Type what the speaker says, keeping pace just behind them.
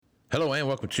Hello and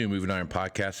welcome to Moving Iron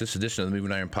Podcast. This edition of the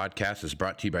Moving Iron Podcast is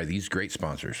brought to you by these great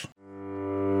sponsors.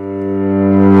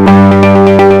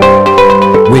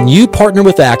 When you partner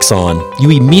with Axon, you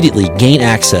immediately gain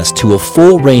access to a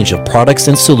full range of products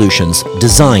and solutions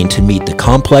designed to meet the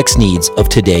complex needs of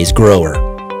today's grower.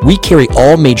 We carry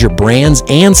all major brands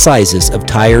and sizes of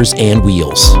tires and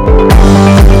wheels.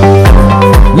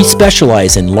 We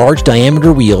specialize in large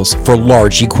diameter wheels for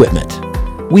large equipment.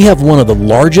 We have one of the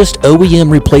largest OEM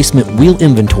replacement wheel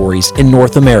inventories in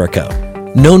North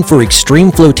America. Known for extreme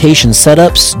flotation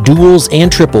setups, duals, and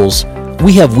triples,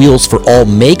 we have wheels for all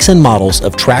makes and models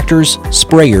of tractors,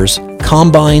 sprayers,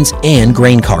 combines, and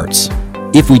grain carts.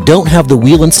 If we don't have the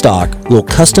wheel in stock, we'll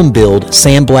custom build,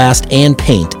 sandblast, and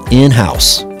paint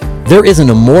in-house. There isn't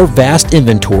a more vast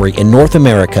inventory in North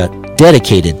America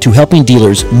dedicated to helping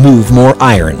dealers move more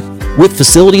iron. With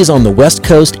facilities on the West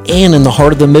Coast and in the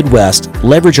heart of the Midwest,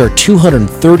 leverage our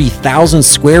 230,000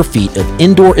 square feet of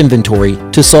indoor inventory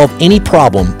to solve any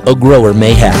problem a grower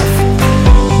may have.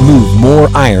 Move more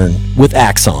iron with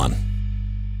Axon.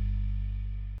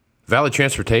 Valley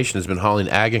Transportation has been hauling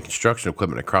ag and construction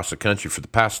equipment across the country for the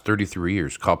past 33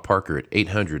 years. Call Parker at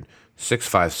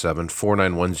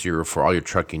 800-657-4910 for all your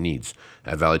trucking needs.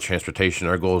 At Valley Transportation,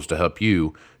 our goal is to help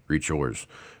you reach yours.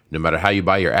 No matter how you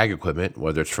buy your ag equipment,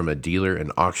 whether it's from a dealer, an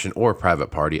auction, or a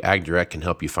private party, AgDirect can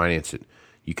help you finance it.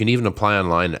 You can even apply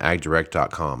online at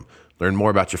agdirect.com. Learn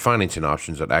more about your financing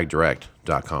options at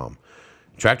agdirect.com.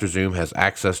 TractorZoom has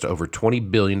access to over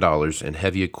 $20 billion in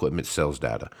heavy equipment sales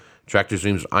data.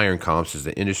 TractorZoom's Iron Comps is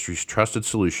the industry's trusted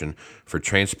solution for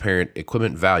transparent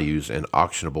equipment values and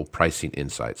auctionable pricing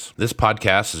insights. This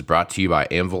podcast is brought to you by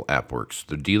Anvil AppWorks.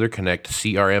 The Dealer Connect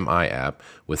CRMI app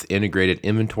with integrated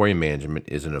inventory management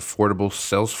is an affordable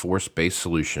Salesforce-based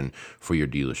solution for your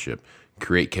dealership.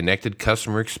 Create connected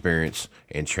customer experience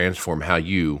and transform how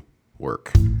you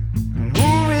work.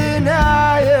 Moving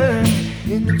higher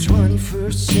in the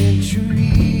 21st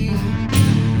century.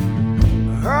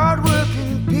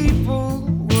 Hard-working people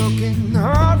working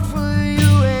hard for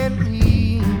you and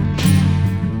me.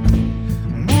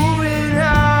 Moving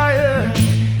higher,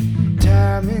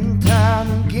 time and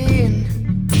time again.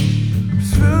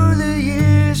 Through the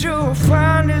years you'll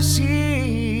find us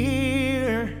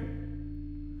here.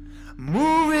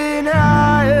 Moving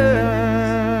higher.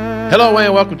 Hello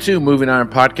and welcome to Moving Iron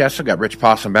Podcast. I've got Rich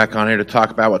Posson back on here to talk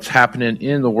about what's happening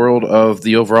in the world of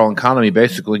the overall economy.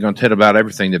 Basically going to hit about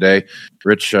everything today.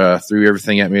 Rich threw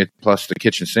everything at me, plus the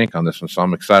kitchen sink on this one, so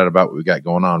I'm excited about what we got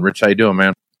going on. Rich, how you doing,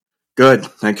 man? Good.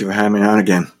 Thank you for having me on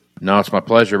again. No, it's my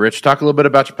pleasure. Rich, talk a little bit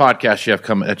about your podcast you have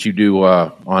coming that you do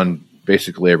on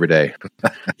basically every day.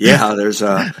 Yeah, there's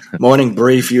a morning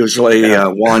brief, usually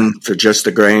one for just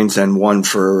the grains and one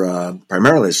for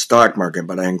primarily the stock market,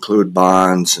 but I include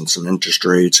bonds and some interest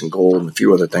rates and gold and a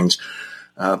few other things.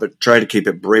 But try to keep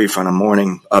it brief on a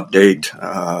morning update.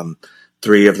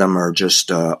 3 of them are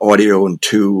just audio and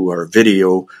 2 are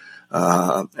video.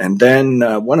 And then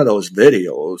one of those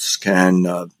videos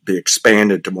can be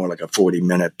expanded to more like a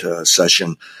 40-minute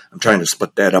session. I'm trying to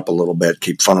split that up a little bit,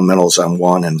 keep fundamentals on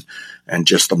one and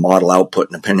just the model output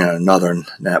and opinion on another. And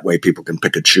that way people can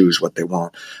pick and choose what they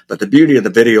want. But the beauty of the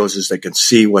videos is they can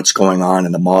see what's going on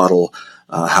in the model,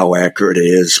 how accurate it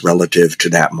is relative to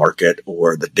that market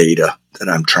or the data that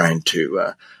I'm trying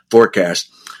to forecast.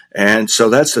 And so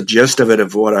that's the gist of it,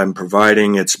 of what I'm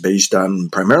providing. It's based on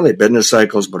primarily business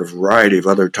cycles, but a variety of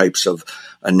other types of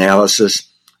analysis.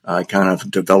 I kind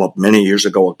of developed many years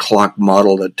ago a clock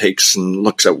model that takes and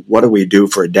looks at what do we do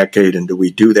for a decade, and do we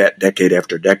do that decade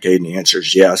after decade? And the answer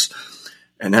is yes.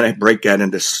 And then I break that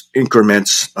into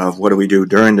increments of what do we do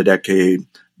during the decade,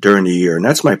 during the year. And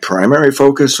that's my primary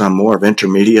focus. I'm more of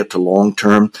intermediate to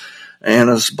long-term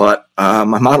analyst, but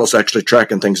my model's actually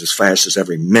tracking things as fast as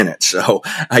every minute. So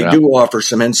I do offer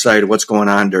some insight of what's going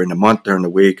on during the month, during the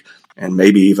week, and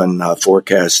maybe even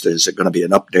forecast, is it going to be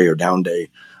an up day or down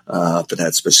day for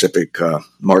that specific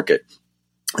market.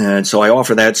 And so I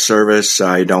offer that service.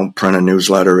 I don't print a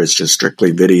newsletter. It's just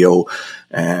strictly video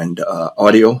and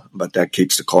audio, but that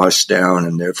keeps the costs down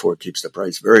and therefore keeps the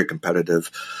price very competitive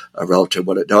relative to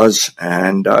what it does.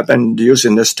 And I've been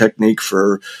using this technique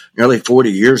for nearly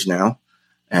 40 years now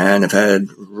and have had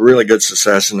really good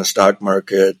success in the stock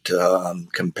market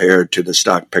compared to the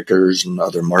stock pickers and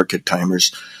other market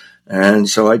timers. And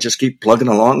so I just keep plugging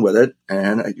along with it.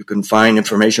 And you can find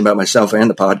information about myself and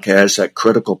the podcast at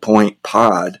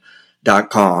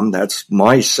criticalpointpod.com. That's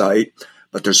my site.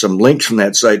 But there's some links from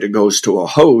that site that goes to a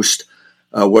host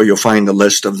where you'll find the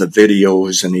list of the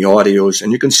videos and the audios.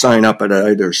 And you can sign up at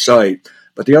either site.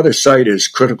 But the other site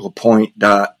is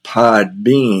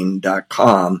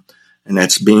criticalpoint.podbean.com. and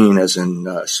that's bean as in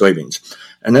soybeans.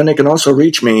 And then they can also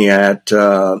reach me at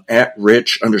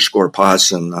Rich_Posson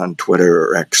on Twitter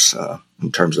or X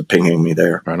in terms of pinging me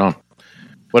there. Right on.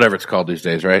 Whatever it's called these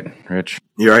days, right, Rich?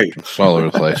 You're right. It's all over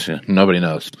the place. Yeah. Nobody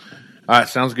knows. All right,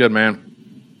 sounds good,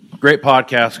 man. Great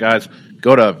podcast, guys.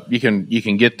 Go to you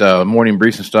can get the morning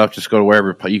briefs and stuff. Just go to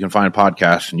wherever you can find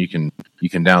podcasts, and you can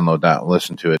download that and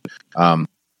listen to it.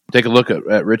 Take a look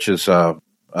at Rich's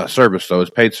service, though, his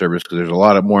paid service, because there's a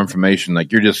lot of more information.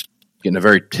 Like, you're just getting a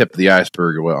very tip of the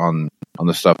iceberg on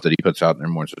the stuff that he puts out in the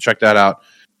morning. So check that out.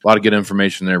 A lot of good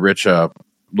information there, Rich.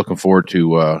 Looking forward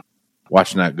to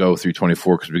watching that go through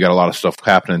 24, because we got a lot of stuff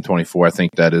happening in 24. I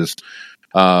think that is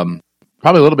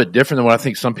probably a little bit different than what I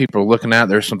think some people are looking at.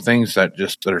 There's some things that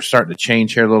are starting to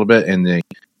change here a little bit, and I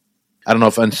don't know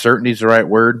if uncertainty is the right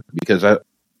word, because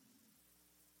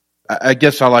I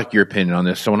guess I like your opinion on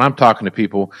this. So when I'm talking to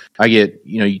people, I get,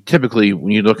 you typically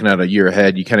when you're looking at a year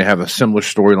ahead, you kind of have a similar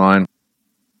storyline.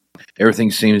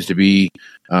 Everything seems to be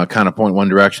kind of point one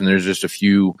direction. There's just a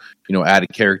few, added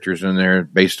characters in there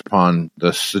based upon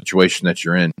the situation that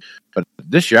you're in. But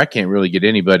this year, I can't really get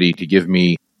anybody to give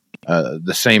me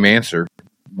the same answer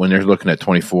when they're looking at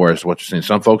 24 as what you're seeing.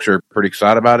 Some folks are pretty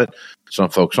excited about it. Some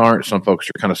folks aren't. Some folks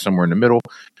are kind of somewhere in the middle.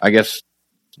 I guess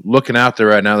looking out there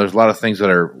right now, there's a lot of things that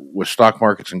are with stock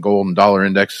markets and gold and dollar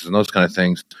indexes and those kind of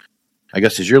things. I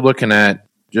guess as you're looking at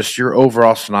just your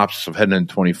overall synopsis of heading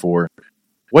into 24,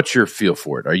 what's your feel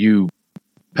for it? Are you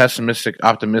pessimistic,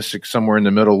 optimistic, somewhere in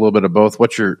the middle, a little bit of both?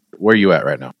 Where are you at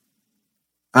right now?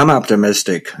 I'm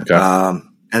optimistic. Okay.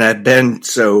 And I've been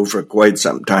so for quite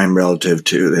some time relative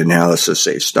to the analysis,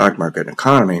 say, stock market and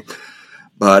economy.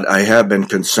 But I have been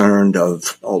concerned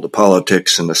of all the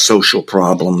politics and the social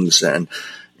problems, and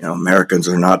Americans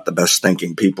are not the best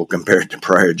thinking people compared to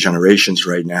prior generations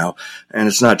right now. And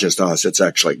it's not just us, it's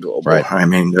actually global. Right. I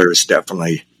mean, there's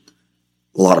definitely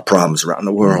a lot of problems around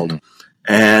the world.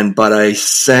 Mm-hmm. But I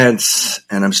sense,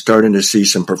 and I'm starting to see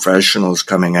some professionals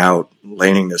coming out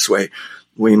leaning this way,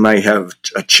 we might have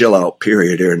a chill out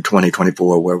period here in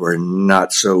 2024 where we're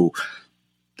not so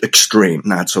extreme,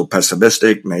 not so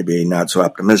pessimistic, maybe not so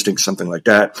optimistic, something like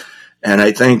that. And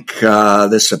I think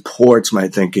this supports my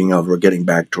thinking of we're getting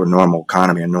back to a normal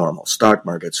economy, a normal stock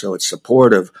market. So it's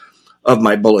supportive of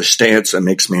my bullish stance and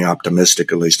makes me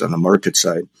optimistic, at least on the market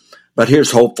side. But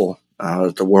here's hopeful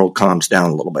that the world calms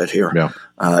down a little bit here. Yeah.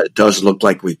 It does look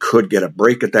like we could get a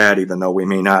break at that, even though we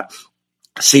may not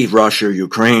see Russia,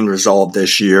 Ukraine resolved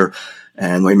this year.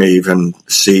 And we may even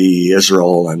see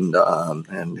Israel and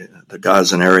the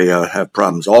Gazan area have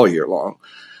problems all year long.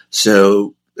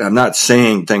 So I'm not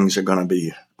saying things are going to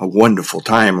be a wonderful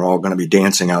time. We're all going to be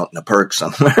dancing out in the park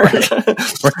somewhere.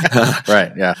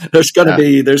 Right. Yeah. There's going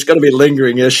to be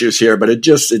lingering issues here, but it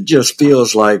just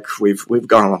feels like we've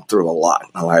gone through a lot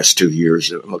in the last 2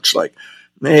 years. It looks like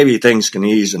maybe things can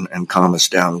ease and calm us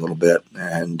down a little bit.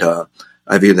 And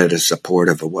I view that as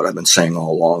supportive of what I've been saying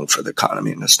all along for the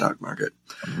economy and the stock market.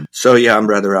 Mm-hmm. So, yeah, I'm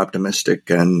rather optimistic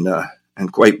and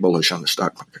quite bullish on the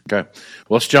stock market. Okay.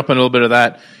 Well, let's jump in a little bit of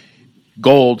that.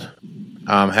 Gold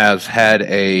has had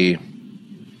an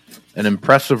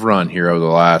impressive run here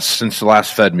since the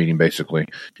last Fed meeting, basically.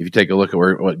 If you take a look at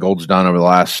what gold's done over the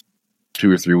last 2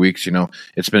 or 3 weeks,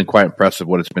 it's been quite impressive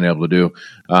what it's been able to do.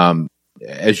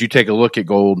 As you take a look at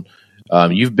gold,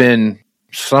 you've been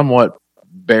somewhat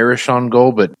bearish on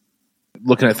gold, but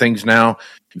looking at things now,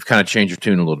 you've kind of changed your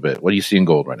tune a little bit. What do you see in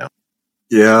gold right now?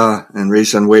 Yeah, in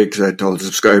recent weeks, I told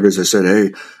subscribers, I said,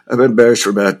 hey, I've been bearish for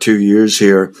about 2 years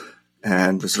here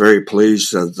and was very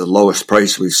pleased at the lowest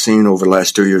price we've seen over the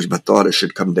last 2 years, but thought it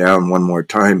should come down one more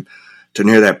time to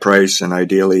near that price and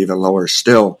ideally even lower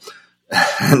still.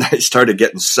 And I started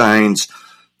getting signs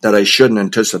that I shouldn't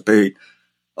anticipate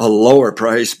a lower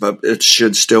price, but it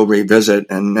should still revisit.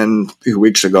 And then a few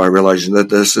weeks ago, I realized that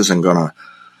this isn't going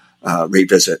to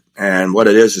revisit. And what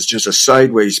it is just a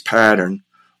sideways pattern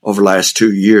over the last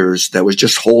 2 years that was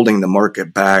just holding the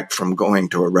market back from going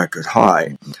to a record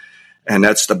high. And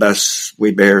that's the best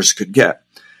we bears could get.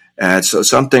 And so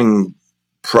something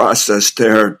processed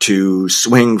there to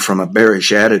swing from a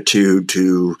bearish attitude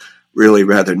to really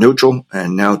rather neutral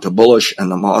and now to bullish.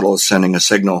 And the model is sending a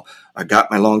signal. I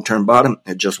got my long-term bottom.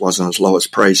 It just wasn't as low as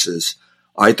prices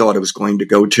I thought it was going to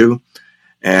go to.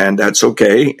 And that's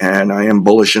okay. And I am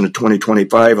bullish into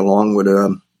 2025 along with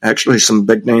actually some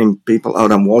big name people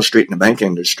out on Wall Street in the banking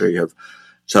industry have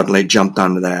suddenly jumped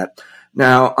onto that.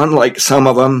 Now, unlike some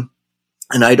of them,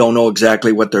 and I don't know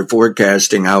exactly what they're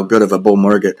forecasting, how good of a bull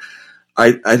market,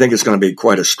 I think it's going to be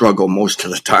quite a struggle most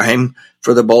of the time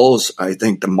for the bulls. I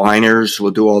think the miners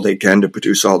will do all they can to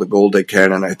produce all the gold they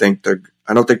can, and I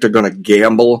don't think they're going to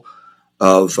gamble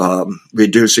of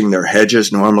reducing their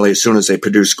hedges. Normally, as soon as they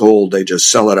produce gold, they just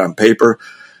sell it on paper,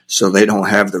 so they don't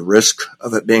have the risk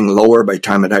of it being lower by the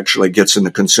time it actually gets in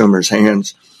the consumer's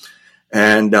hands.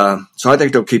 And so I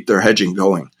think they'll keep their hedging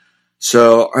going.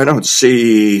 So I don't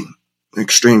see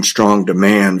extreme strong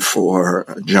demand for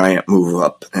a giant move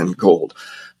up in gold.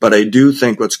 But I do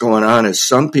think what's going on is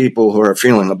some people who are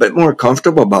feeling a bit more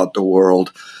comfortable about the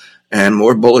world and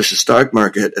more bullish the stock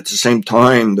market, at the same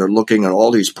time, they're looking at all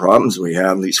these problems we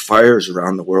have, these fires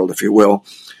around the world, if you will.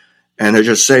 And they're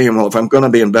just saying, well, if I'm going to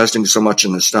be investing so much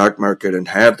in the stock market and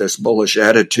have this bullish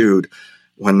attitude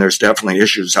when there's definitely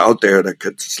issues out there that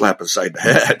could slap us side the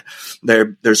head,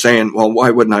 they're saying, well,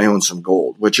 why wouldn't I own some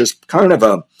gold? Which is kind of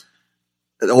an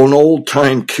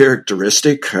old-time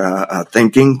characteristic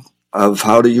thinking of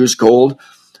how to use gold.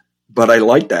 But I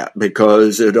like that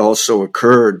because it also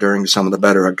occurred during some of the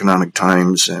better economic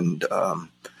times and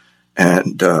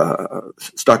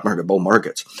stock market bull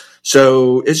markets.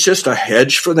 So it's just a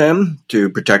hedge for them to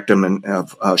protect them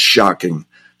of a shocking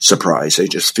surprise. They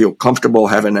just feel comfortable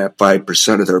having that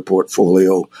 5% of their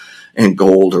portfolio in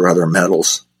gold or other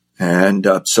metals. And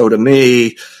so to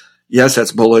me, yes,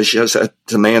 that's bullish. Yes, that's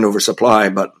demand over supply,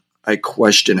 but I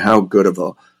question how good of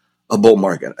a bull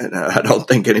market. And I don't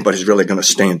think anybody's really going to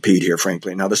stampede here,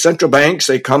 frankly. Now, the central banks,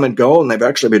 they come and go, and they've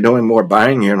actually been doing more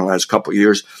buying here in the last couple of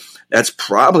years. That's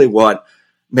probably what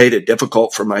made it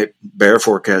difficult for my bear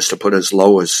forecast to put as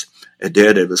low as it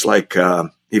did. It was like,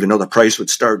 even though the price would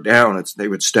start down, they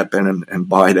would step in and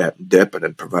buy that dip and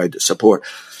then provide the support.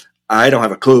 I don't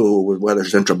have a clue whether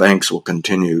central banks will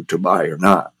continue to buy or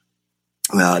not.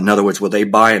 In other words, will they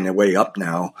buy on their way up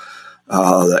now?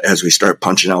 As we start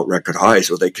punching out record highs,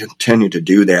 will they continue to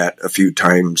do that a few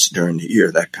times during the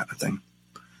year, that kind of thing?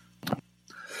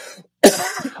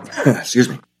 Excuse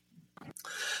me.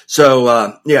 So,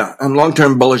 I'm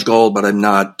long-term bullish gold, but I'm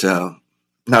not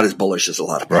as bullish as a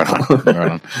lot of people.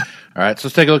 Right on. All right, so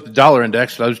let's take a look at the dollar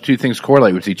index. Those two things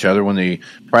correlate with each other. When the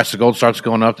price of gold starts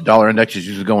going up, the dollar index is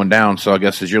usually going down. So I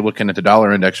guess as you're looking at the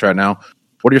dollar index right now,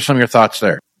 what are some of your thoughts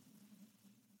there?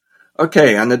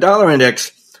 Okay, on the dollar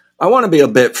index, I want to be a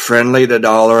bit friendly. The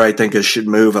dollar, I think it should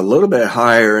move a little bit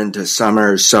higher into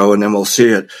summer or so, and then we'll see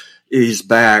it ease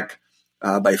back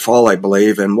by fall, I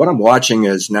believe. And what I'm watching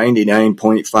is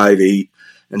 99.58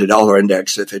 in the dollar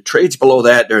index. If it trades below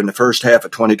that during the first half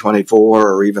of 2024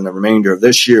 or even the remainder of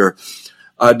this year,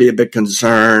 I'd be a bit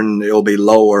concerned it'll be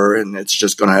lower and it's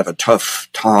just going to have a tough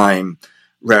time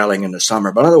rallying in the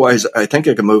summer. But otherwise, I think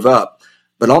it can move up.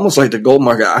 But almost like the gold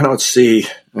market, I don't see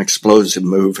an explosive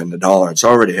move in the dollar. It's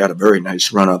already had a very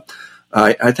nice run up.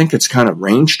 I think it's kind of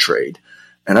range trade.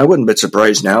 And I wouldn't be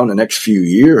surprised now in the next few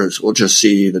years, we'll just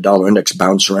see the dollar index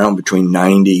bounce around between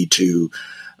 90 to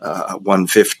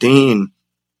 115.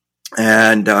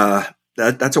 And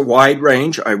that's a wide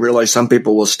range. I realize some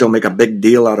people will still make a big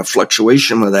deal out of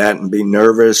fluctuation with that and be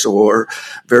nervous or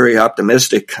very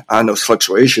optimistic on those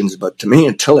fluctuations. But to me,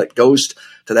 until it goes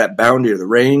to that boundary of the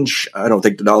range, I don't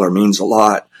think the dollar means a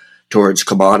lot towards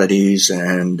commodities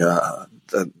and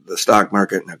the stock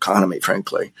market and economy,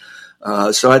 frankly.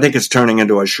 So I think it's turning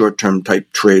into a short-term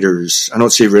type traders. I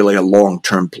don't see really a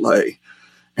long-term play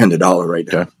in the dollar right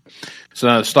now. Okay. So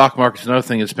now the stock market's another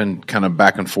thing that's been kind of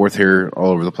back and forth here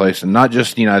all over the place, and not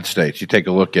just the United States. You take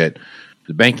a look at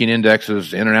the banking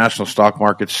indexes, international stock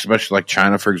markets, especially like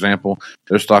China, for example.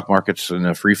 Their stock markets in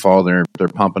a free fall. They're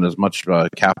pumping as much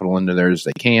capital into there as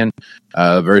they can.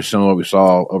 Very similar to what we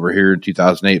saw over here in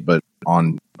 2008, but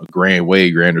on a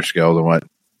way grander scale than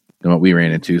what we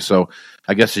ran into. So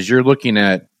I guess as you're looking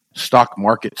at stock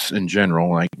markets in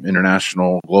general, like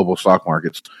international, global stock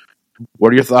markets,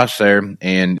 what are your thoughts there?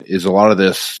 And is a lot of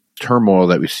this turmoil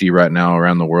that we see right now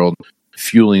around the world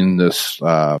fueling this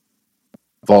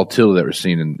volatility that we're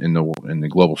seeing in the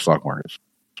global stock markets?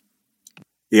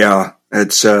 Yeah,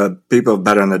 it's people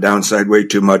bet on the downside way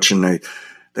too much, and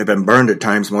they've been burned at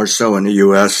times, more so in the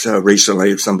U.S.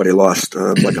 Recently. If somebody lost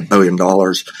like $1 billion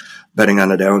betting on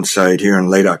the downside here in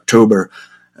late October.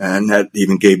 And that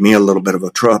even gave me a little bit of a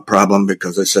problem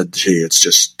because I said, gee, it's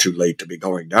just too late to be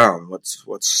going down.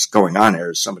 What's going on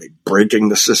here? Is somebody breaking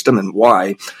the system, and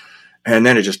why? And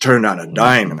then it just turned on a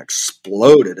dime and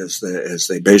exploded as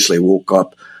they basically woke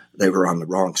up. They were on the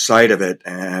wrong side of it,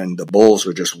 and the bulls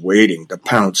were just waiting to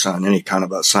pounce on any kind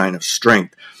of a sign of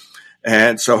strength.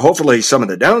 And so hopefully some of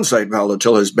the downside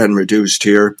volatility has been reduced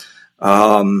here.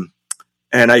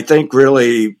 And I think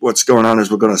really what's going on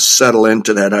is we're going to settle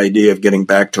into that idea of getting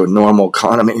back to a normal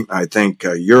economy. I think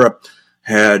Europe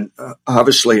had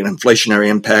obviously an inflationary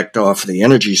impact off the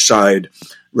energy side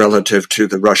relative to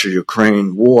the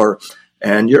Russia-Ukraine war.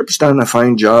 And Europe's done a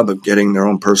fine job of getting their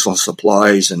own personal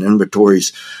supplies and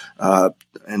inventories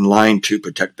in line to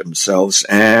protect themselves.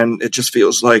 And it just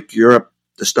feels like Europe,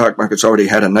 the stock market's already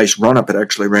had a nice run up. It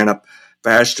actually ran up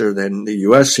faster than the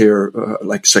U.S. here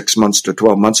like 6 months to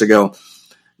 12 months ago.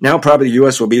 Now probably the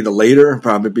U.S. will be the later,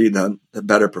 probably be the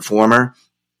better performer.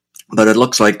 But it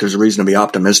looks like there's a reason to be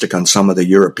optimistic on some of the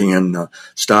European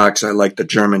stocks. I like the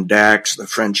German DAX, the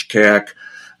French CAC,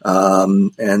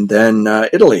 and then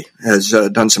Italy has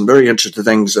done some very interesting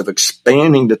things of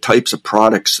expanding the types of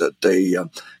products that they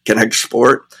can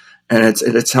export. And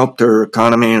it's helped their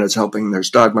economy and it's helping their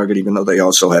stock market, even though they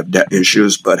also have debt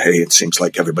issues. But hey, it seems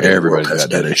like everybody's in the world has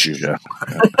debt issues. Yeah.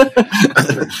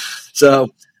 So,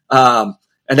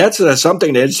 and that's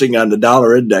something interesting on the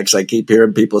dollar index. I keep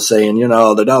hearing people saying,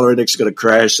 the dollar index is going to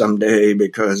crash someday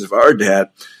because of our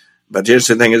debt. But the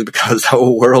interesting thing is because the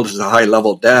whole world is a high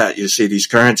level debt, you see these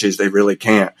currencies, they really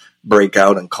can't break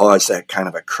out and cause that kind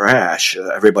of a crash.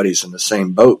 Everybody's in the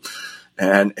same boat.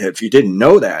 And if you didn't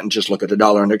know that and just look at the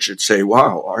dollar index, you'd say,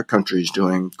 wow, our country's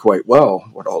doing quite well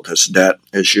with all this debt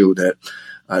issue that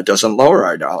doesn't lower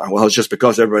our dollar. Well, it's just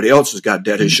because everybody else has got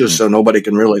debt issues, so nobody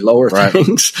can really lower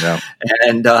things. Yeah.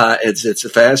 And it's a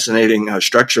fascinating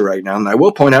structure right now. And I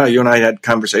will point out, you and I had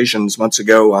conversations months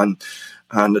ago on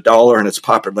the dollar and its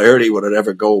popularity. Would it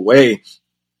ever go away?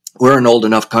 We're an old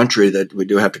enough country that we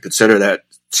do have to consider that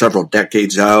several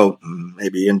decades out,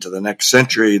 maybe into the next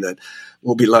century, that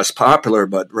will be less popular.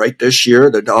 But right this year,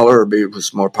 the dollar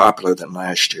was more popular than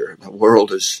last year. The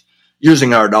world is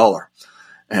using our dollar.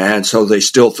 And so they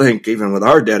still think, even with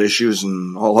our debt issues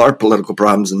and all our political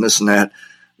problems and this and that,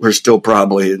 we're still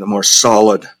probably the more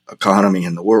solid economy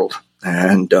in the world.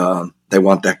 And they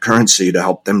want that currency to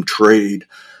help them trade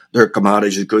their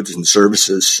commodities, goods, and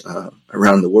services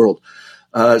around the world.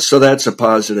 So that's a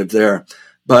positive there.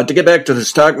 But to get back to the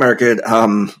stock market,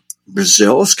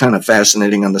 Brazil is kind of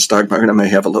fascinating on the stock market. I may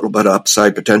have a little bit of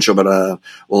upside potential, but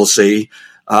we'll see.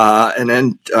 And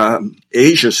then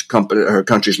Asia's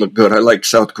countries look good. I like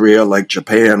South Korea, I like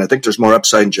Japan. I think there's more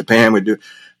upside in Japan.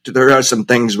 There are some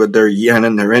things with their yen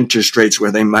and their interest rates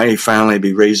where they may finally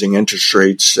be raising interest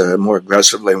rates more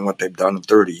aggressively than what they've done in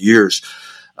 30 years.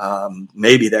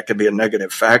 Maybe that could be a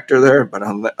negative factor there, but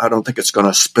I don't think it's going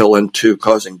to spill into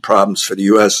causing problems for the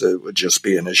U.S. It would just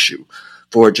be an issue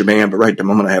for Japan. But right at the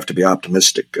moment, I have to be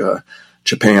optimistic.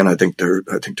 Japan, I think they're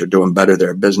doing better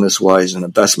there, business wise and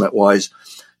investment wise.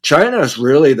 China is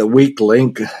really the weak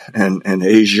link in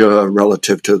Asia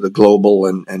relative to the global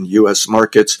and U.S.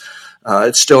 markets.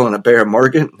 It's still in a bear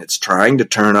market. It's trying to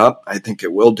turn up. I think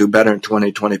it will do better in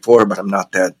 2024, but I'm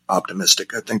not that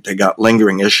optimistic. I think they got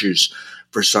lingering issues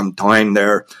for some time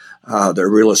there. Their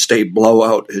real estate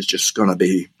blowout is just going to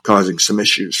be causing some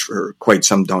issues for quite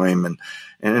some time.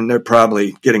 And they're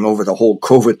probably getting over the whole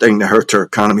COVID thing to hurt their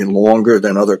economy longer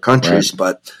than other countries, right.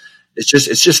 But it's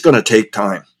just going to take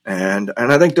time. And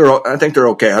I think they're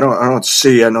okay. I don't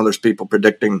see, I know there's people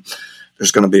predicting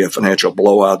there's going to be a financial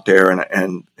blowout there.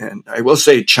 And I will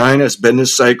say China's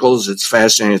business cycles, it's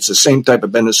fascinating. It's the same type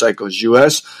of business cycle as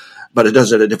US, but it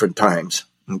does it at different times.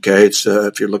 Okay. It's,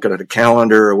 if you're looking at a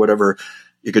calendar or whatever,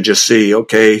 you could just see,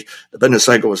 okay, the business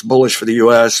cycle was bullish for the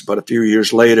U.S., but a few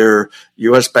years later,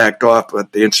 U.S. backed off.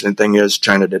 But the interesting thing is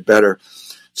China did better.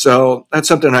 So that's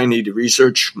something I need to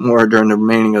research more during the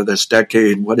remaining of this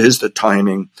decade. What is the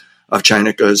timing of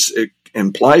China? Because it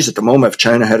implies at the moment, if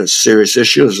China had a serious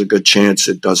issue, there's a good chance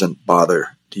it doesn't bother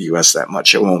the U.S. that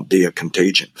much. It won't be a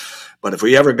contagion. But if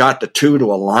we ever got the two to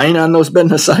align on those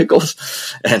business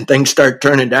cycles and things start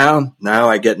turning down, now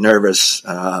I get nervous.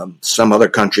 Some other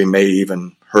country may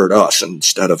even hurt us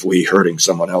instead of we hurting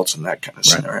someone else in that kind of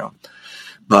scenario.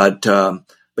 But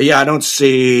yeah, I don't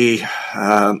see,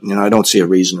 I don't see a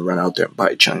reason to run out there and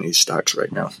buy Chinese stocks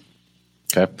right now.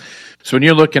 Okay. So when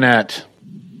you're looking at,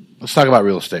 let's talk about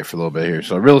real estate for a little bit here.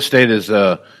 So real estate is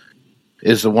the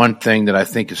one thing that I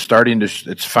think is starting to,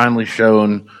 it's finally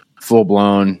shown full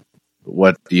blown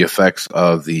what the effects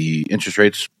of the interest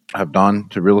rates have done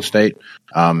to real estate.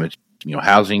 It's,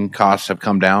 housing costs have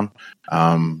come down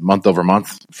month over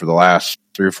month for the last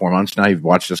 3 or 4 months now. You've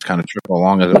watched this kind of trickle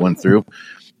along as it went through.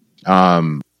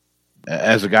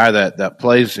 As a guy that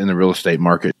plays in the real estate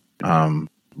market,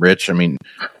 Rich, in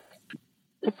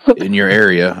your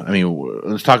area,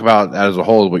 let's talk about that as a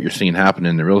whole, what you're seeing happen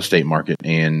in the real estate market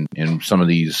and some of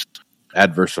these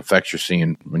adverse effects you're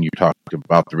seeing when you talk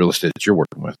about the real estate that you're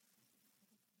working with.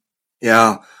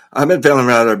 Yeah, I've been feeling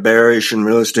rather bearish in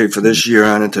real estate for this year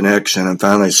on into next, and I'm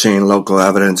finally seeing local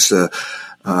evidence.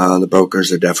 The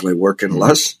brokers are definitely working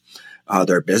less.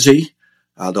 They're busy.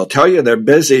 They'll tell you they're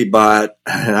busy, but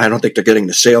I don't think they're getting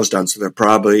the sales done. So they're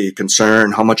probably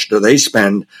concerned, how much do they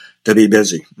spend to be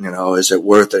busy? Is it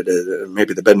worth it?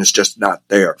 Maybe the business just not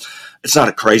there. It's not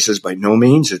a crisis by no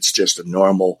means. It's just a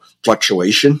normal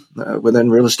fluctuation within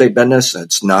real estate business.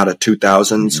 It's not a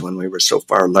 2000s when we were so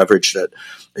far leveraged that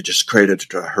it just created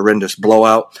a horrendous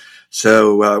blowout.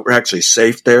 So we're actually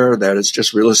safe there. That is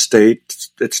just real estate.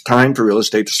 It's time for real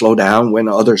estate to slow down when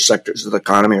other sectors of the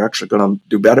economy are actually going to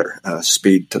do better,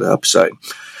 speed to the upside.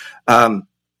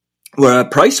 Well,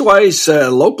 price-wise,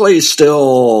 locally,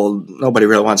 still nobody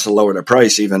really wants to lower the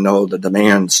price, even though the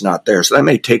demand's not there. So that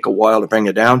may take a while to bring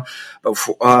it down. But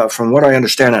from what I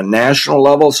understand, at a national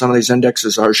level, some of these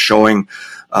indexes are showing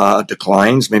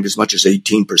declines, maybe as much as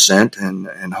 18%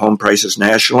 in home prices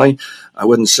nationally. I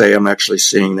wouldn't say I'm actually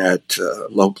seeing that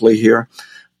locally here.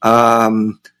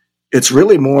 It's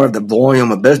really more of the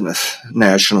volume of business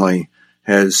nationally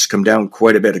has come down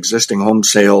quite a bit. Existing home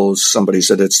sales, somebody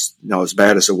said it's as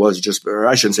bad as it was, or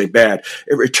I shouldn't say bad.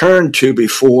 It returned to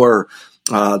before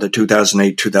the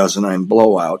 2008-2009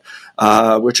 blowout,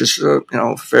 which is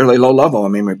fairly low level. I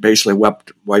mean, we basically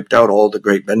wiped out all the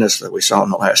great business that we saw in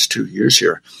the last 2 years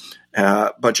here.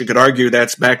 But you could argue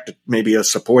that's back to maybe a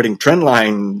supporting trend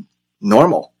line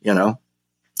normal,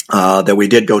 that we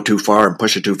did go too far and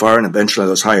push it too far, and eventually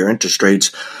those higher interest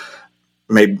rates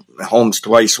made homes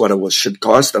twice what it should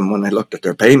cost them when they looked at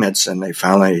their payments, and they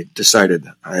finally decided,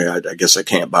 I guess I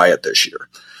can't buy it this year.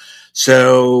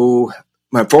 So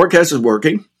my forecast is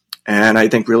working, and I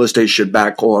think real estate should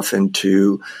back off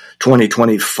into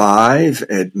 2025.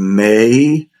 It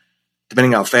may,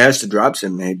 depending how fast it drops, it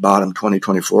may bottom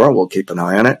 2024. We'll keep an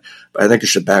eye on it, but I think it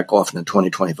should back off into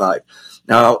 2025.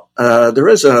 Now, there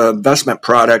is an investment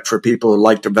product for people who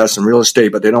like to invest in real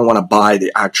estate, but they don't want to buy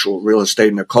the actual real estate,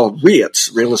 and they're called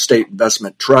REITs, Real Estate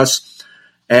Investment Trusts.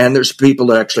 And there's people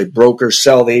that actually broker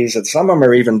sell these, and some of them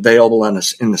are even available in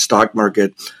the stock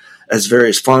market as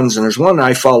various funds. And there's one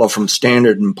I follow from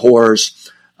Standard &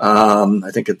 Poor's.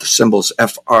 I think the symbol's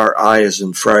FRI as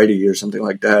in Friday or something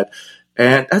like that.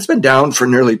 And that's been down for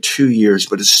nearly 2 years,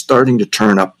 but it's starting to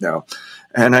turn up now.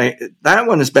 And that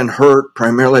one has been hurt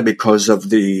primarily because of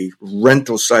the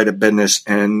rental side of business,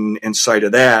 and inside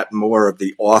of that, more of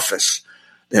the office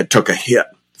that took a hit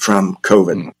from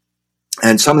COVID.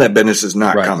 And some of that business is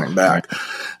not coming back.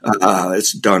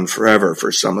 It's done forever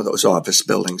for some of those office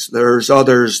buildings. There's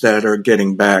others that are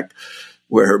getting back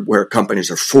where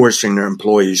companies are forcing their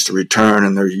employees to return,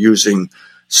 and they're using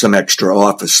some extra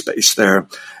office space there.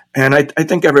 And I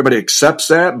think everybody accepts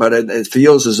that, but it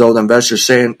feels as though the investors are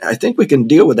saying, I think we can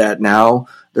deal with that now.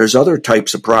 There's other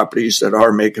types of properties that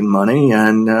are making money,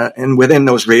 and within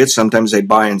those REITs, sometimes they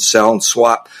buy and sell and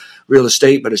swap real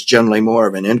estate, but it's generally more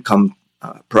of an income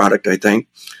product, I think.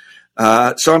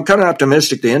 So I'm kind of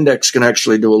optimistic the index can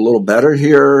actually do a little better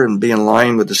here and be in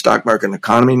line with the stock market and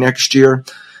economy next year.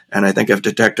 And I think I've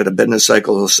detected a business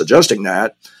cycle suggesting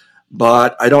that.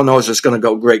 But I don't know if it's going to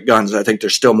go great guns. I think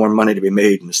there's still more money to be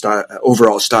made in the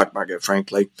overall stock market,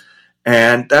 frankly.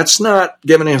 And that's not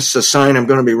giving us a sign I'm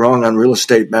going to be wrong on real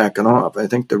estate backing off. I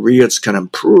think the REITs can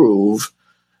improve,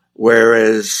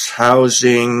 whereas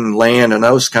housing, land, and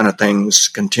those kind of things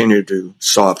continue to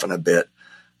soften a bit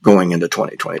going into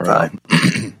 2025.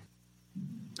 Right.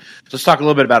 Let's talk a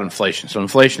little bit about inflation. So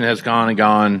inflation has gone and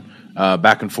gone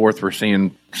back and forth. We're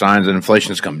seeing signs that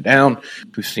inflation has come down.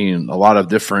 We've seen a lot of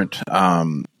different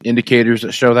indicators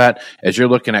that show that. As you're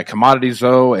looking at commodities,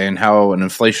 though, and how an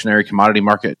inflationary commodity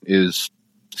market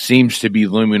seems to be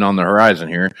looming on the horizon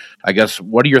here, I guess,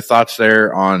 what are your thoughts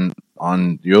there on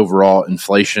the overall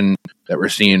inflation that we're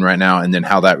seeing right now, and then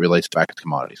how that relates back to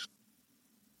commodities?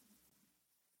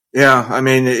 Yeah, I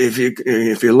mean, if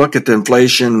you look at the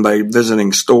inflation by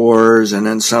visiting stores and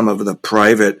then some of the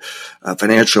private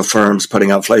financial firms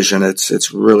putting out inflation,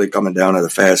 it's really coming down at a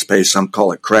fast pace. Some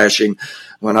call it crashing.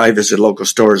 When I visit local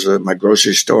stores at my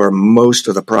grocery store, most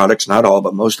of the products, not all,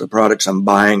 but most of the products I'm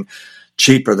buying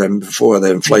cheaper than before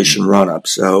the inflation run up.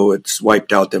 So it's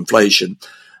wiped out the inflation.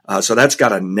 So that's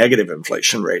got a negative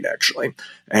inflation rate, actually.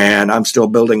 And I'm still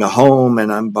building a home, and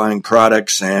I'm buying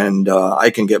products, and I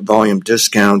can get volume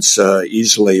discounts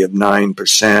easily of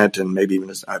 9%, and maybe even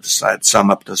I've had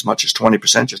some up to as much as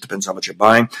 20%, just depends how much you're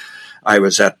buying. I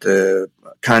was at the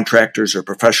contractors or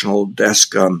professional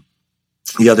desk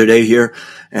the other day here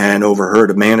and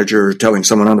overheard a manager telling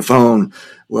someone on the phone,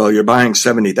 well, you're buying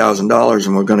 $70,000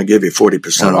 and we're going to give you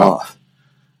 40% off,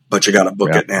 but you got to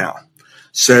book it now.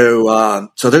 So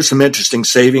there's some interesting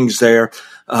savings there.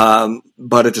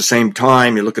 But at the same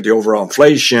time, you look at the overall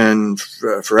inflation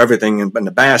for everything in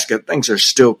the basket, things are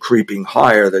still creeping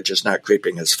higher. They're just not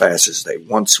creeping as fast as they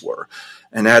once were.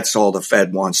 And that's all the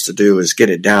Fed wants to do is get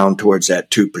it down towards that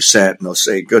 2%. And they'll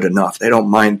say, good enough. They don't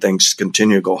mind things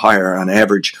continue to go higher on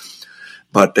average,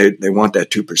 but they want that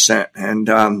 2%. And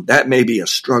that may be a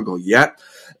struggle yet.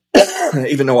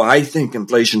 Even though I think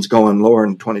inflation's going lower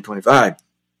in 2025,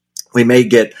 we may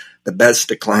get the best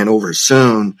decline over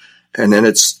soon. And then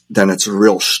it's a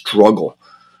real struggle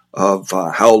of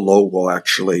how low we'll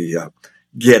actually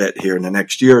get it here in the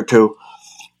next year or two.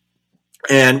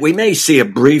 And we may see a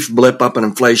brief blip up in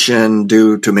inflation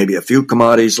due to maybe a few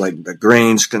commodities, like the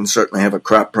grains can certainly have a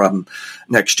crop problem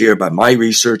next year by my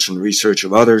research and the research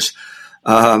of others.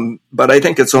 But I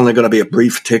think it's only going to be a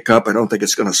brief tick up. I don't think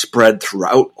it's going to spread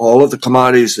throughout all of the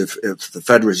commodities. If the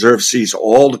Fed Reserve sees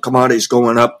all the commodities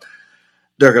going up,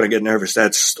 they're going to get nervous.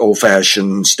 That's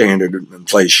old-fashioned standard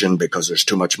inflation because there's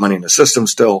too much money in the system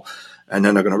still. And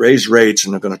then they're going to raise rates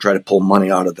and they're going to try to pull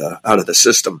money out of the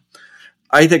system.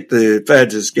 I think the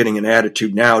Fed is getting an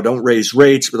attitude now, don't raise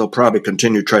rates, but they'll probably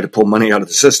continue to try to pull money out of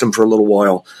the system for a little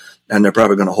while. And they're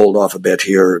probably going to hold off a bit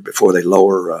here before they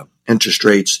lower interest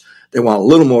rates. They want a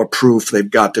little more proof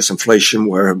they've got this inflation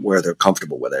where they're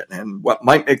comfortable with it. And what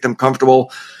might make them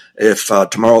comfortable, if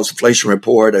tomorrow's inflation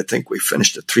report, I think we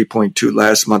finished at 3.2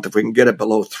 last month. If we can get it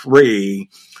below 3,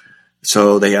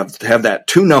 so they have that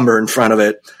 2 number in front of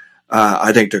it,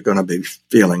 I think they're going to be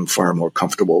feeling far more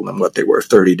comfortable than what they were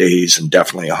 30 days and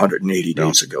definitely 180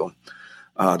 days ago.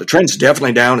 The trend's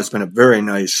definitely down. It's been a very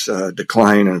nice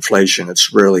decline in inflation.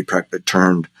 It's really practically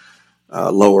turned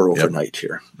lower overnight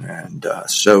here. And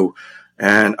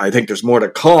and I think there's more to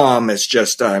come. It's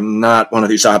just I'm not one of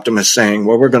these optimists saying,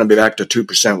 well, we're going to be back to 2%,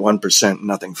 1%,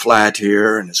 nothing flat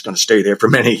here, and it's going to stay there for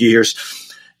many years.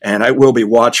 And I will be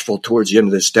watchful towards the end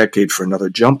of this decade for another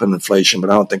jump in inflation,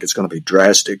 but I don't think it's going to be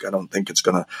drastic. I don't think it's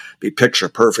going to be picture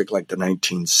perfect like the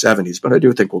 1970s, but I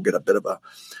do think we'll get a bit of a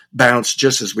bounce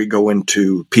just as we go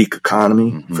into peak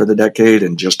economy for the decade,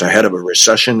 and just ahead of a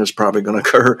recession is probably going to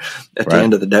occur at the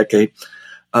end of the decade.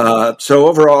 So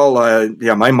overall,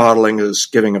 my modeling is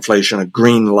giving inflation a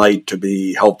green light to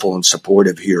be helpful and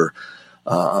supportive here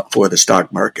for the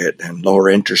stock market and lower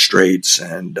interest rates.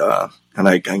 And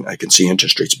I can see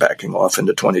interest rates backing off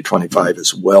into 2025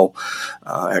 as well.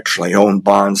 Actually own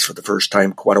bonds for the first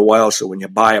time in quite a while. So when you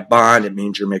buy a bond, it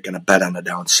means you're making a bet on the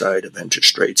downside of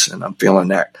interest rates. And I'm feeling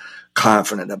that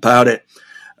confident about it.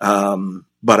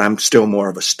 But I'm still more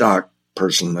of a stock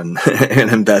person than and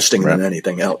investing than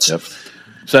anything else. Yep.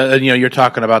 So, you're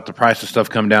talking about the price of stuff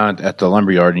come down at the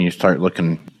lumberyard, and you start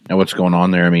looking at what's going on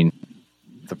there. I mean,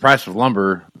 the price of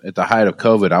lumber at the height of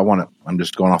COVID, I'm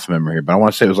just going off of memory here, but I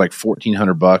want to say it was like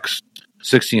 $1,400,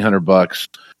 $1,600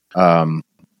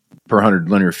 per 100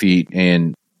 linear feet.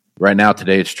 And right now,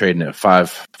 today, it's trading at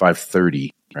 $530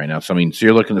 right now. So, so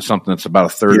you're looking at something that's about a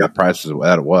third of the price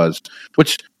that it was,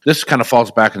 which this kind of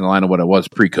falls back in the line of what it was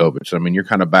pre-COVID. So, you're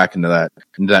kind of back into that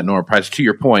normal price. To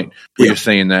your point, where you're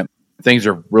saying that things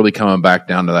are really coming back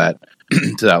down to that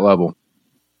to that level.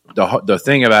 The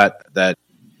thing about that,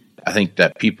 I think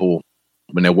that people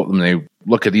when they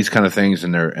look at these kind of things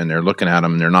and they're looking at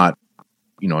them and they're not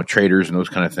traders and those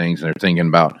kind of things, and they're thinking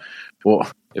about, well,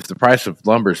 if the price of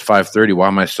lumber is $530, why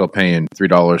am I still paying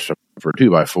 $3 for a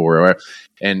 2x4? Right?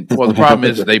 And well, the problem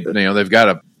is they've got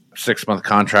a 6-month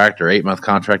contract or 8-month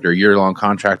contract or a year-long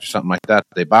contract or something like that.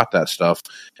 They bought that stuff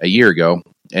a year ago,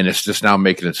 and it's just now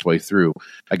making its way through.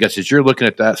 I guess as you're looking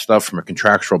at that stuff from a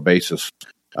contractual basis,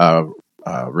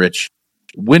 Rich,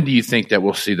 when do you think that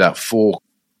we'll see that full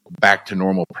back to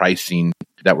normal pricing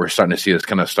that we're starting to see that's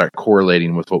kind of start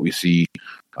correlating with what we see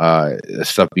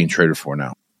stuff being traded for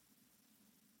now?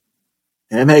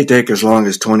 It may take as long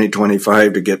as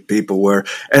 2025 to get people where,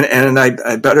 and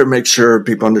I better make sure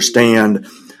people understand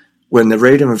when the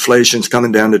rate of inflation is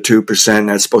coming down to 2%,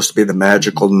 that's supposed to be the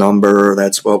magical number.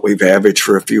 That's what we've averaged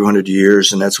for a few hundred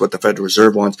years, and that's what the Federal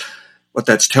Reserve wants. What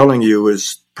that's telling you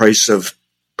is price of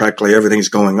practically everything's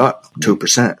going up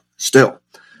 2% still.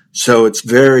 So it's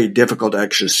very difficult to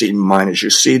actually see minus. You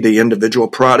see the individual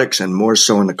products and more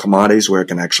so in the commodities where it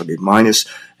can actually be minus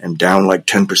and down like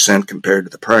 10% compared to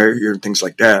the prior year and things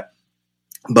like that.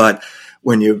 But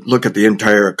when you look at the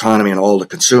entire economy and all the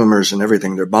consumers and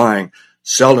everything they're buying,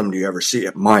 seldom do you ever see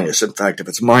it minus. In fact, if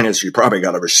it's minus, you probably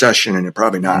got a recession and you're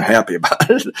probably not happy about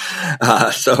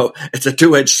it. So it's a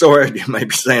two-edged sword. You might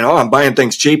be saying, oh, I'm buying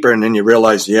things cheaper. And then you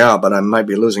realize, yeah, but I might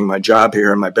be losing my job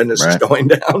here and my business is going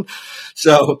down.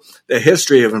 So the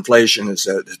history of inflation is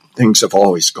that things have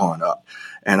always gone up.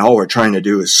 And all we're trying to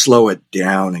do is slow it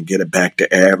down and get it back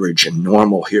to average and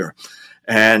normal here.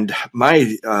 And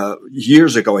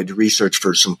years ago, I did research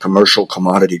for some commercial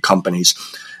commodity companies.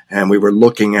 and we were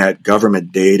looking at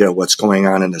government data, what's going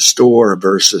on in the store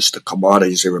versus the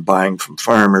commodities they were buying from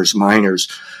farmers, miners,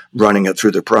 running it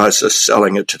through the process,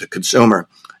 selling it to the consumer.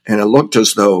 And it looked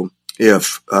as though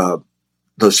if,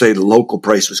 let's say, the local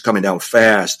price was coming down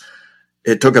fast,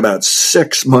 it took about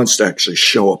 6 months to actually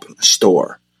show up in the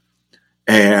store.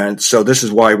 And so this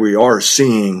is why we are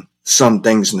seeing some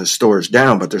things in the stores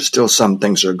down, but there's still some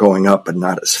things that are going up, but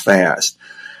not as fast.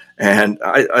 And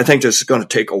I think this is going to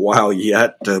take a while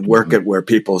yet to work it where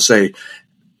people say,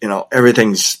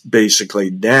 everything's basically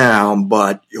down,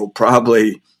 but you'll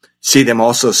probably see them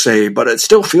also say, but it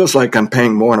still feels like I'm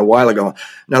paying more than a while ago.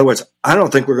 In other words, I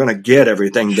don't think we're going to get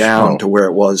everything down to where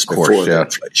it was before the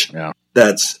inflation. Yeah.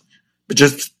 But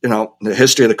just, the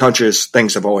history of the country is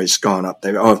things have always gone up.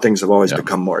 Things have always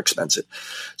become more expensive.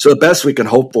 So the best we can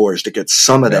hope for is to get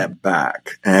some of that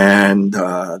back. And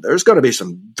there's going to be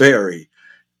some very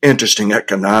interesting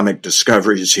economic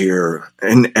discoveries here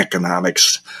in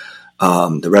economics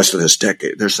the rest of this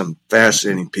decade. There's some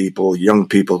fascinating people, young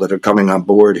people that are coming on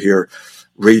board here,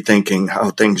 rethinking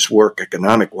how things work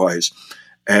economic-wise.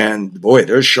 And, boy,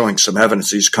 they're showing some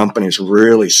evidence. These companies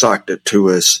really socked it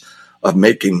to us of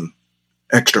making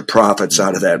extra profits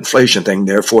out of that inflation thing,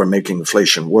 therefore making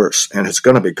inflation worse. And it's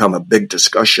going to become a big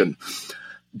discussion.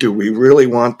 Do we really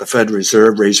want the Fed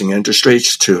Reserve raising interest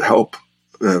rates to help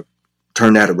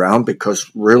turn that around?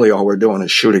 Because really all we're doing is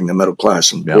shooting the middle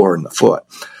class and poor in the foot.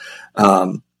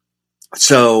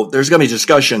 So there's going to be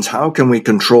discussions. How can we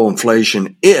control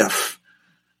inflation if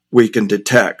we can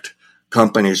detect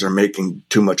companies are making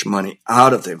too much money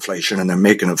out of the inflation and they're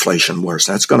making inflation worse?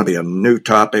 That's going to be a new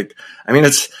topic. I mean,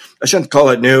 I shouldn't call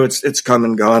it new. It's come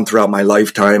and gone throughout my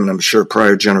lifetime, and I'm sure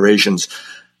prior generations.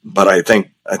 But I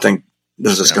think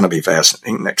this is going to be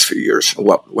fascinating next few years.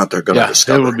 What they're going to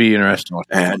discover. It will be interesting.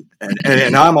 And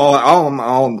I'm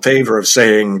all in favor of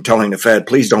telling the Fed,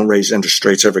 please don't raise interest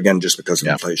rates ever again just because of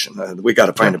inflation. We got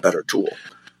to find a better tool.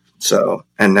 So,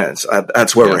 and that's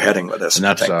where we're heading with this. And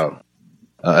that's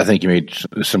I think you made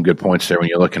some good points there when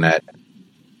you're looking at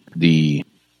the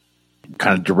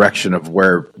kind of direction of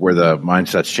where the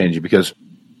mindset's changing, because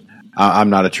I'm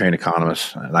not a trained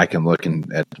economist, and I can look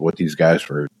at what these guys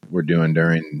were doing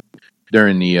during the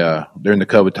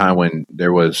COVID time when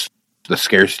there was the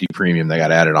scarcity premium that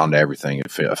got added onto everything. It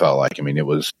felt like, it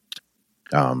was,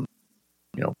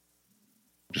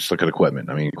 just look at equipment.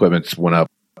 Equipment's went up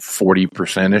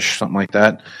 40%ish, something like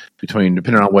that,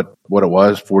 depending on what it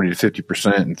was, 40 to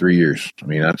 50% in 3 years.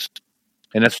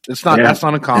 That's not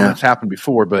uncommon. It's happened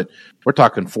before, but we're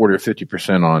talking 40 or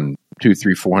 50% on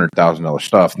 $200,000-$400,000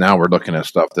 stuff. Now we're looking at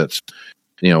stuff that's,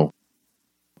 $500,000,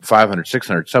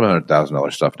 $600,000,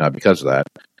 $700,000 stuff now because of that.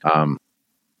 And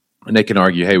they can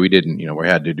argue, hey, we didn't, we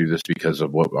had to do this because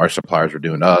of what our suppliers were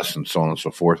doing to us and so on and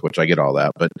so forth, which I get all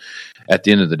that. But at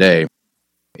the end of the day,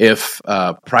 if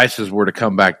prices were to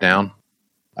come back down,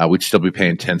 we'd still be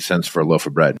paying 10 cents for a loaf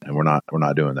of bread, and we're not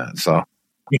doing that. So,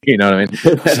 you know what I mean?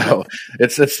 So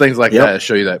it's things like that that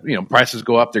show you that, prices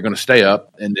go up, they're going to stay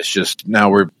up, and it's just now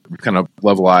we're kind of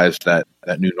levelized that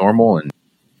new normal, and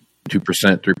 2%,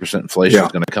 3% inflation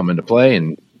is going to come into play,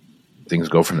 and things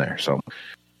go from there. So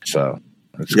it's going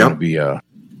to be a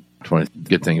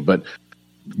good thing. But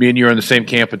me and you are in the same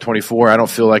camp at 24. I don't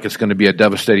feel like it's going to be a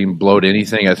devastating blow to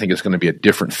anything. I think it's going to be a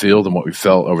different feel than what we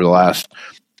felt over the last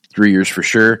 3 years for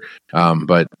sure.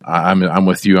 But I'm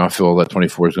with you. I feel that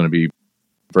 24 is going to be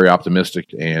very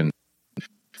optimistic, and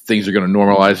things are going to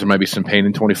normalize. There might be some pain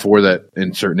in 24 that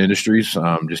in certain industries,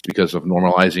 just because of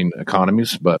normalizing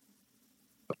economies. But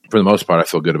for the most part, I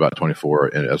feel good about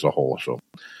 24 as a whole. So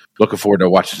looking forward to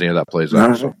watching see how that plays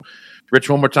out. So, Rich,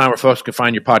 one more time where folks can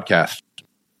find your podcast.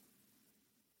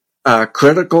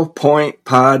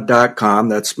 criticalpointpod.com.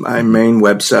 That's my main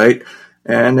website.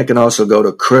 And they can also go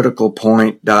to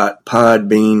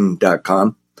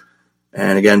criticalpoint.podbean.com.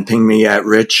 And again, ping me at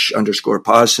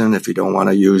rich_Posson. If you don't want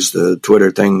to use the Twitter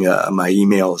thing, my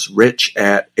email is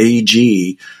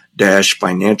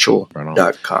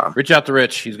rich@ag-financial.com. Reach out to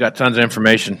Rich. He's got tons of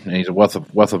information, and he's a wealth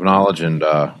of knowledge, and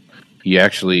he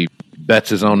actually bets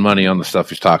his own money on the stuff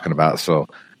he's talking about. So,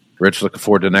 Rich, looking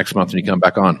forward to next month when you come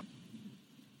back on.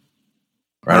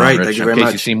 All right, thank you very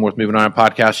much. Casey Seymour with Moving Iron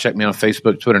Podcast. Check me on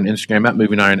Facebook, Twitter, and Instagram at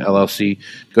Moving Iron LLC.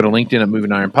 Go to LinkedIn at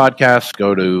Moving Iron Podcast.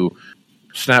 Go to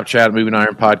Snapchat at Moving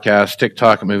Iron Podcast,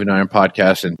 TikTok at Moving Iron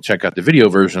Podcast, and check out the video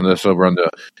version of this over on the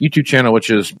YouTube channel,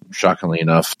 which is, shockingly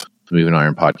enough, the Moving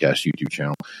Iron Podcast YouTube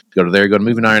channel. Go to there, go to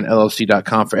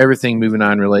movingironllc.com for everything Moving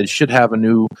Iron related. Should have a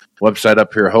new website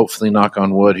up here, hopefully, knock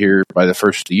on wood, here by the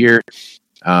first of the year.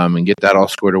 and get that all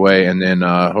squared away. And then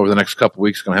over the next couple of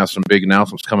weeks, going to have some big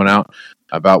announcements coming out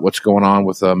about what's going on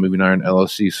with Moving Iron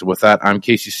LLC. So with that, I'm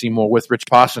Casey Seymour with Rich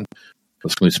Posson.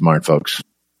 Let's go some iron, folks.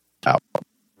 Out.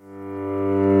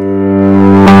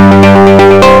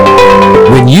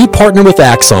 When you partner with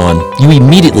Axon, you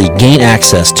immediately gain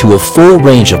access to a full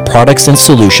range of products and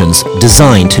solutions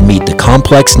designed to meet the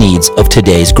complex needs of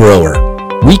today's grower.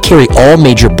 We carry all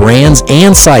major brands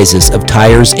and sizes of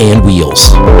tires and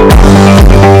wheels.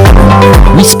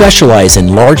 We specialize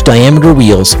in large diameter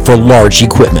wheels for large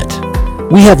equipment.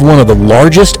 We have one of the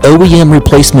largest OEM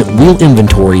replacement wheel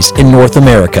inventories in North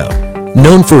America.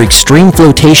 Known for extreme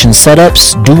flotation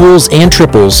setups, duals, and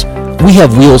triples, we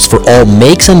have wheels for all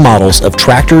makes and models of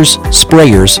tractors,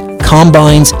 sprayers,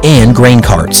 combines, and grain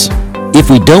carts. If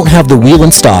we don't have the wheel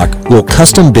in stock, we'll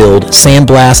custom build,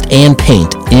 sandblast, and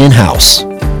paint in-house.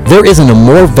 There isn't a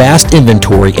more vast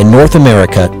inventory in North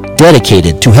America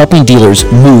dedicated to helping dealers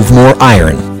move more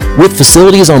iron. With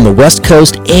facilities on the West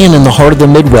Coast and in the heart of the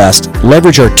Midwest,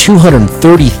 leverage our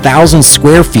 230,000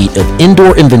 square feet of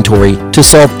indoor inventory to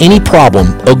solve any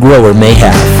problem a grower may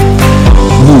have.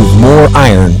 Move more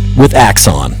iron with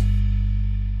Axon.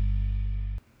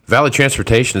 Valley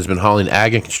Transportation has been hauling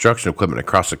ag and construction equipment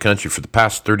across the country for the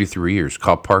past 33 years.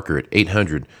 Call Parker at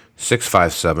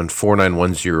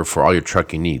 800-657-4910 for all your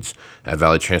trucking needs. At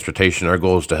Valley Transportation, our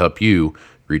goal is to help you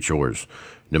reach yours.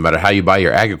 No matter how you buy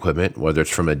your ag equipment, whether it's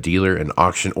from a dealer, an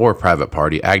auction, or a private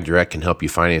party, AgDirect can help you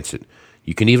finance it.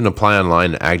 You can even apply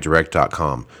online at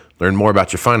agdirect.com. Learn more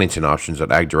about your financing options at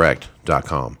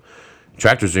agdirect.com.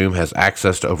 TractorZoom has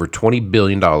access to over $20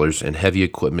 billion in heavy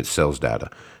equipment sales data.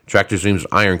 TractorZoom's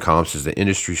Iron Comps is the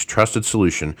industry's trusted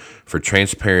solution for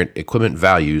transparent equipment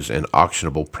values and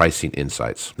auctionable pricing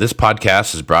insights. This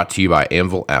podcast is brought to you by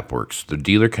Anvil AppWorks. The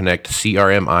Dealer Connect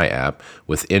CRMI app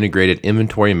with integrated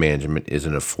inventory management is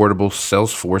an affordable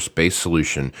Salesforce-based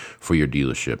solution for your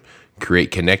dealership.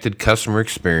 Create connected customer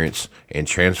experience and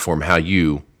transform how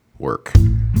you work.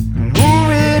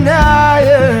 Moving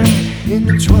higher in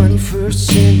the 21st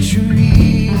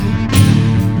century.